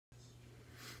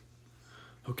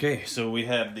Okay, so we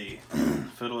have the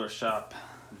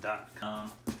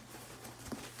Fiddlershop.com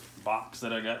box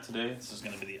that I got today. This is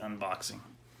going to be the unboxing.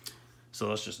 So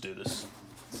let's just do this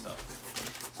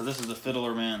stuff. So this is the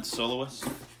Fiddlerman Soloist.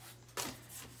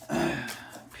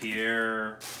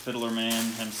 Pierre,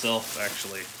 Fiddlerman himself,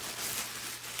 actually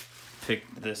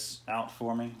picked this out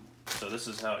for me. So this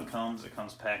is how it comes. It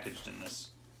comes packaged in this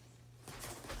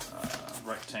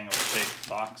rectangle shaped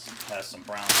box. It has some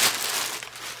brown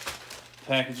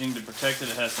packaging to protect it.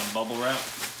 It has some bubble wrap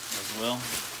as well.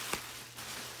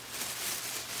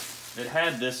 It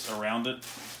had this around it,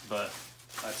 but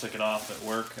I took it off at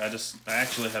work. I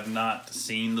actually have not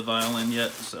seen the violin yet,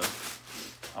 so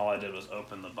all I did was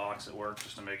open the box at work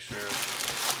just to make sure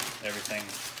everything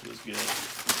was good.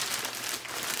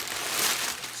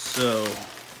 So,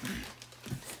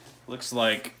 looks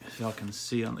like, if y'all can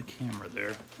see on the camera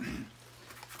there,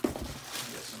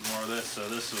 get some more of this. So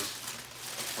this was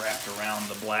wrapped around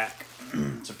the black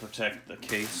to protect the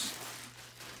case,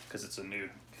 because it's a new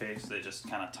case. They just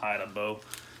kind of tied a bow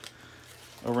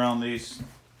around this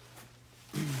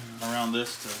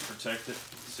to protect it.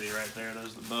 See right there,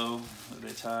 there's the bow that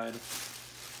they tied,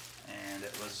 and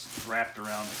it was wrapped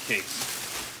around the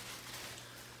case.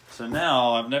 So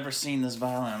now, I've never seen this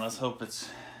violin. Let's hope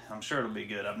I'm sure it'll be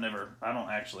good. never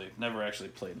actually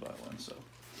played violin, so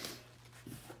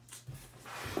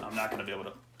I'm not gonna be able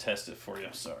to test it for you.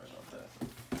 Sorry about that.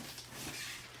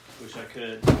 Wish I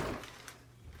could.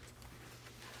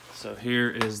 So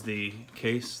here is the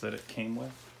case that it came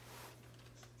with.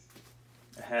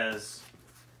 It has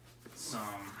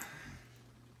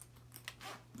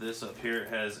this up here. It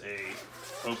has a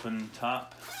open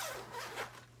top,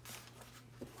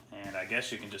 and I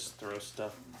guess you can just throw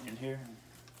stuff in here.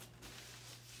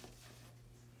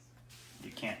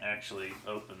 You can't actually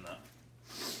open the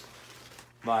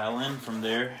violin from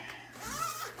there.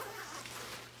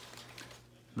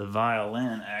 The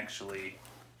violin actually,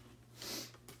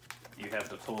 you have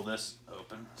to pull this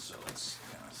open. So let's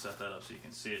kind of set that up so you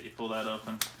can see it. You pull that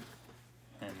open,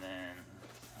 and then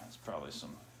that's probably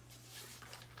some,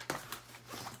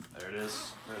 there it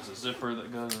is. There's a zipper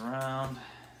that goes around,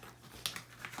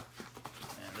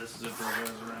 and this zipper goes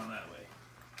around that way.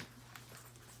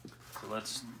 So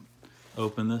let's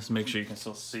open this, make sure you can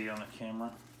still see on the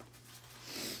camera.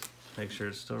 Make sure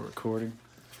it's still recording.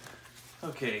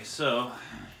 Okay, so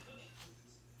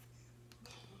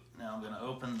now I'm gonna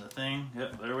open the thing.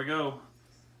 Yep, there we go.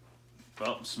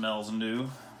 Well, smells new.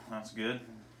 That's good.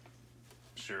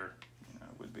 Sure,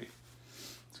 it would be.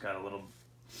 It's got a little,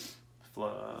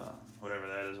 whatever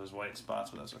that is, those white spots,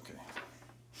 but that's okay.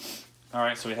 All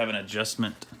right, so we have an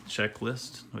adjustment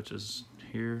checklist, which is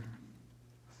here,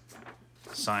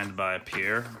 signed by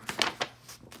Pierre,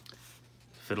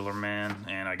 Fiddlerman,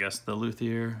 and I guess the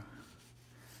luthier.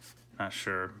 Not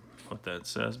sure what that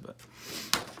says, but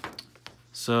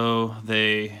so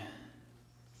they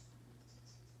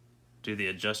do the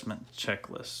adjustment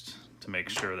checklist to make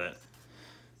sure that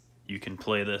you can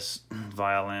play this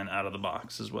violin out of the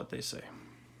box, is what they say.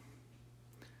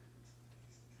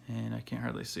 And I can't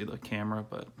hardly see the camera,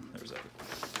 but there's that.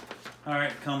 All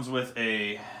right, comes with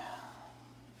a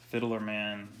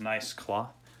Fiddlerman nice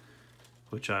cloth,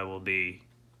 which I will be,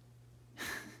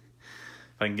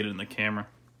 if I can get it in the camera,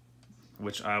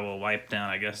 which I will wipe down,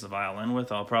 I guess, the violin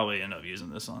with. I'll probably end up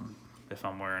using this on, if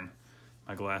I'm wearing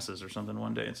my glasses or something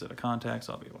one day instead of contacts,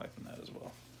 I'll be wiping that as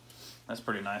well. That's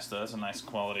pretty nice though. That's a nice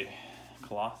quality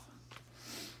cloth.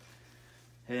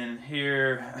 And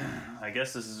here, I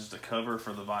guess this is just a cover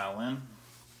for the violin.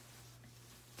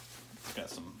 It's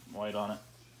got some white on it.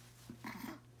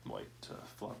 White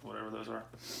fluff, whatever those are.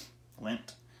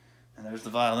 Lint. And there's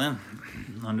the violin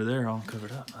under there all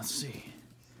covered up. Let's see.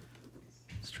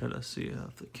 Let's try to see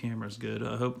if the camera's good.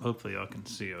 Hopefully y'all can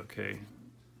see okay,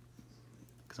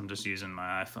 because I'm just using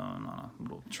my iPhone on a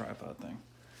little tripod thing.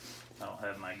 I don't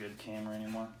have my good camera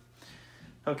anymore.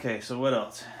 Okay, so what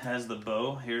else? Has the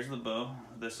bow. Here's the bow.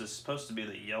 This is supposed to be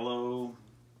the yellow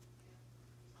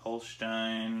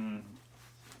Holstein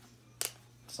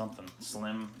something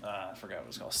slim. I forgot what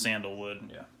it's called. Sandalwood.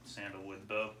 Yeah, sandalwood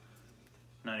bow.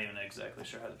 Not even exactly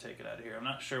sure how to take it out of here. I'm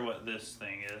not sure what this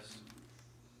thing is,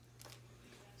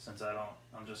 since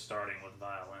I'm just starting with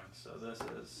violin. So this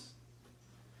is,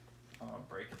 I'm gonna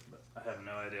break it, but I have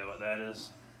no idea what that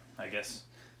is. I guess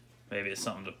maybe it's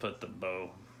something to put the bow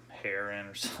hair in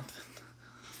or something.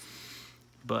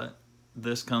 But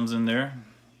this comes in there.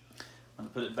 I'm gonna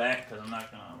put it back because I'm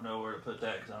not gonna know where to put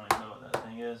that, because I don't even know what that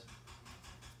thing is.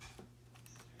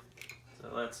 So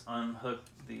let's unhook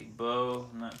the bow.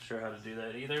 I'm not sure how to do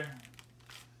that either.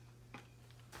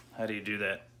 How do you do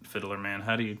that, Fiddlerman?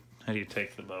 How do you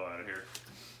take the bow out of here?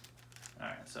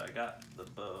 Alright, so I got the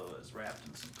bow is wrapped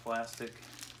in some plastic.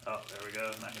 Oh, there we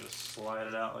go. And I can just slide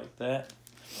it out like that.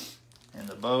 And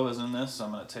the bow is in this, so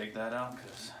I'm going to take that out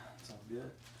because it's all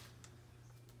good.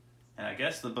 And I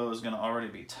guess the bow is going to already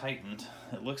be tightened.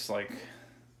 It looks like,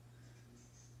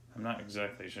 I'm not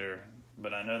exactly sure,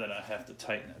 but I know that I have to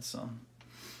tighten it some.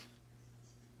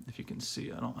 If you can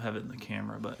see, I don't have it in the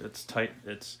camera, but it's tight.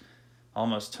 It's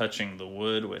almost touching the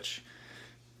wood, which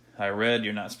I read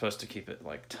you're not supposed to keep it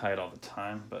like tight all the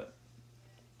time, but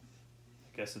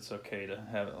I guess it's okay to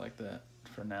have it like that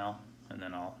for now. And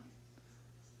then I'll,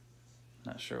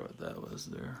 not sure what that was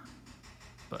there,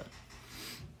 but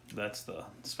that's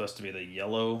supposed to be the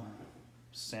yellow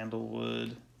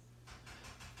sandalwood.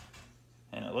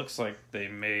 And it looks like they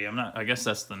may, I guess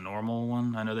that's the normal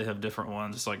one. I know they have different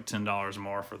ones. It's like $10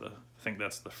 more for I think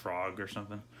that's the frog or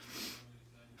something.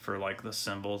 For like the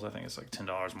symbols, I think it's like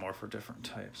 $10 more for different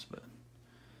types. But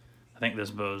I think this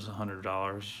bow's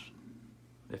 $100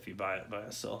 if you buy it by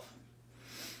itself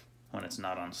when it's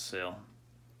not on sale.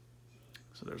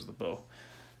 So there's the bow.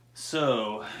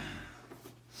 So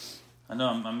I know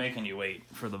I'm making you wait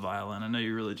for the violin. I know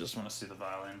you really just want to see the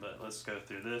violin, but let's go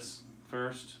through this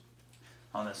first.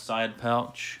 On this side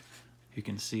pouch, you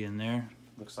can see in there,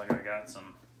 looks like I've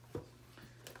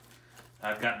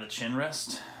got the chin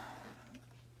rest.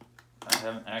 I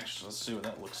haven't actually, let's see what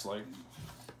that looks like.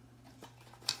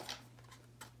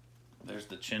 There's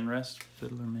the chin rest,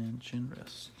 Fiddlerman chin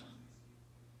rest.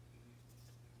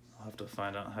 I'll have to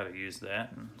find out how to use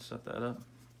that and set that up.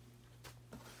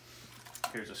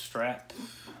 Here's a strap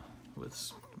with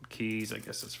some keys. I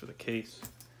guess it's for the case.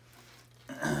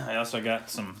 I also got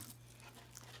some,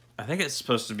 I think it's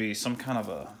supposed to be some kind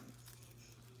of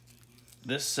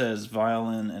this says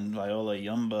violin and viola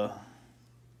yumba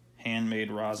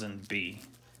handmade rosin B.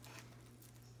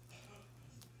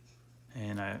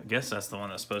 And I guess that's the one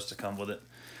that's supposed to come with it.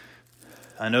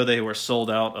 I know they were sold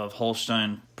out of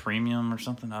Holstein Premium or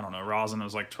something. I don't know. Rosin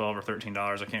was like $12 or $13.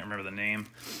 I can't remember the name.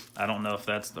 I don't know if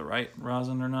that's the right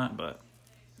rosin or not, but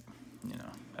you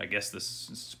know, I guess this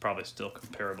is probably still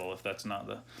comparable if that's not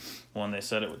the one they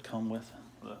said it would come with,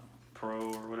 the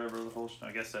Pro or whatever, the Holstein.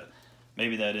 I guess that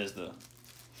maybe that is the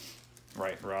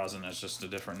right rosin. It's just a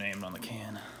different name on the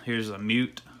can. Here's a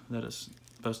mute that is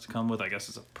supposed to come with. I guess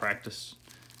it's a practicing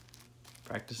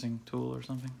tool or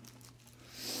something.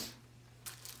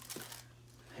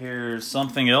 Here's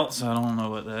something else. I don't know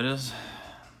what that is,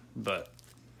 but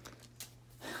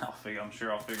I'm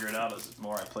sure I'll figure it out as the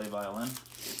more I play violin.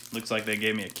 Looks like they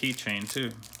gave me a keychain too,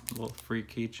 a little free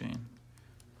keychain.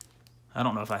 I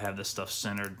don't know if I have this stuff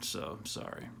centered, so I'm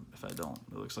sorry if I don't.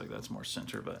 It looks like that's more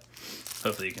center, but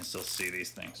hopefully you can still see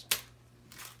these things.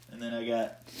 And then I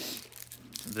got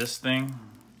this thing.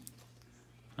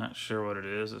 Not sure what it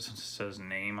is. It says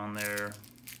name on there.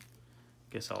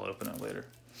 Guess I'll open it later.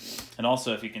 And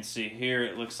also, if you can see here,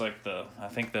 it looks like I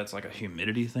think that's like a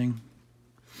humidity thing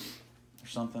or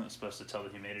something. It's supposed to tell the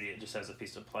humidity. It just has a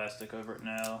piece of plastic over it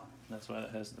now. That's why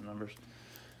it has the numbers.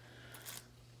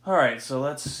 All right, so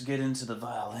let's get into the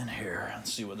violin here and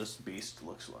see what this beast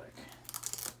looks like.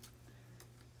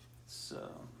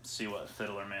 So, see what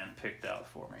Fiddlerman picked out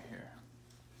for me here.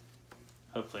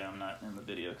 Hopefully I'm not in the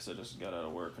video because I just got out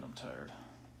of work and I'm tired.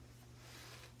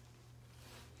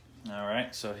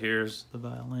 Alright, so here's the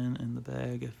violin in the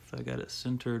bag. If I got it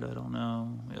centered, I don't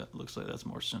know. Yeah, it looks like that's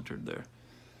more centered there.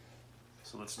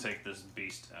 So let's take this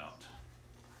beast out.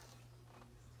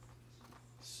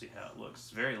 See how it looks. It's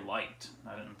very light.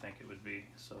 I didn't think it would be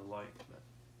so light, but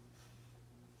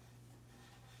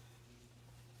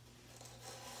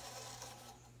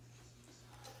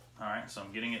alright, so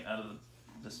I'm getting it out of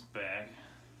this bag.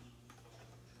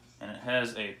 And it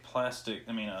has a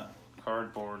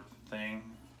cardboard thing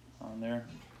on there.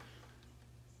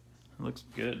 It looks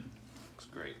good. Looks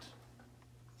great.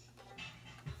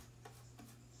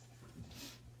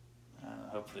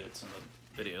 Hopefully it's in the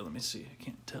video. Let me see. I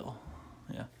can't tell.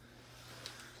 Yeah.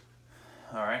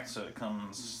 Alright, so it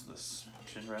comes this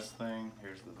chin rest thing.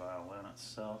 Here's the violin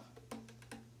itself.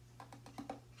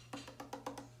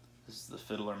 This is the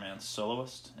Fiddlerman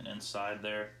Soloist, and inside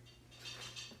there,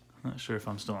 I'm not sure if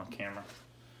I'm still on camera,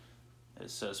 it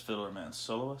says Fiddlerman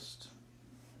Soloist,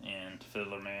 and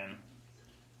Fiddlerman,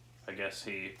 I guess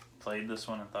he played this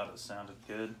one and thought it sounded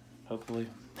good, hopefully.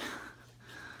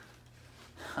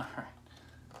 Alright.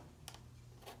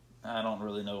 I don't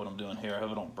really know what I'm doing here. I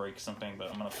hope I don't break something,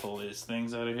 but I'm going to pull these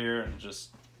things out of here and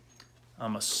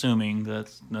I'm assuming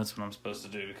that's what I'm supposed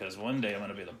to do, because one day I'm going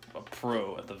to be a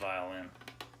pro at the violin.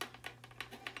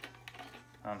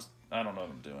 I don't know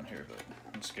what I'm doing here, but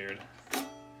I'm scared.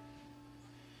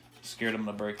 Scared I'm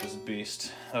going to break this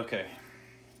beast. Okay.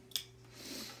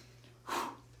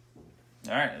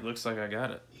 Alright, it looks like I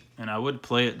got it. And I would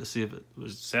play it to see if it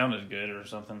sounded good or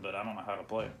something, but I don't know how to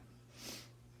play it.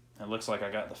 It looks like I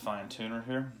got the fine tuner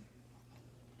here.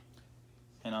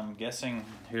 And I'm guessing,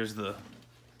 here's the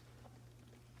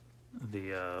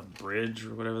bridge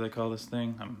or whatever they call this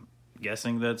thing. I'm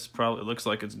guessing that's probably, it looks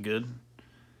like it's good.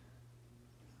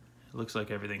 It looks like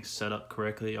everything's set up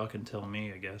correctly. Y'all can tell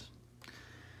me, I guess.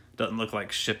 Doesn't look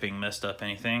like shipping messed up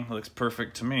anything. It looks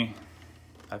perfect to me.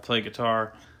 I play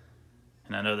guitar,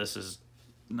 and I know this is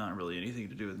not really anything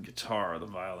to do with guitar or the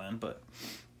violin, but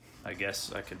I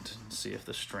guess I could see if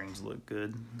the strings look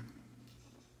good.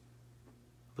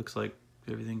 Looks like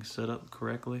everything's set up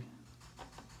correctly.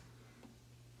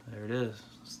 There it is.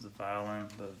 It's the violin,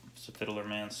 the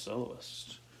Fiddlerman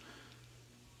Soloist.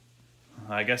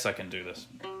 I guess I can do this.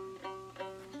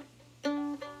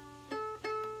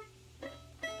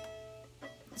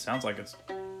 It sounds like it's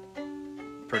a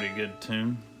pretty good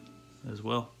tune as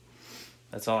well.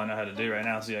 That's all I know how to do right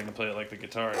now. See, I can play it like the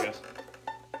guitar, I guess.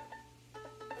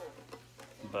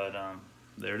 But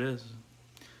there it is.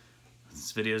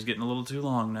 This video's getting a little too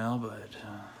long now, but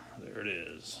there it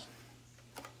is.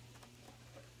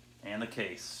 And the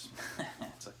case.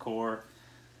 It's a core.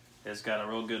 It's got a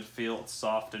real good feel. It's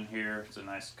soft in here. It's a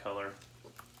nice color.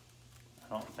 I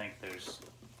don't think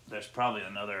there's probably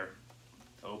another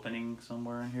opening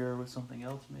somewhere in here with something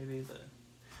else maybe, but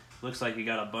looks like you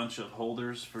got a bunch of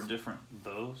holders for different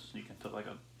bows. You can put like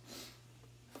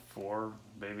 4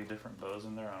 maybe different bows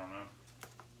in there. I don't know.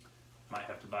 Might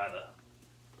have to buy the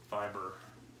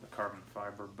carbon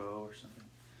fiber bow or something.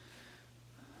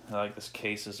 I like this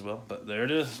case as well, but there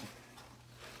it is.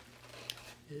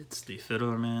 It's the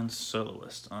Fiddlerman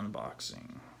Soloist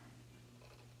unboxing.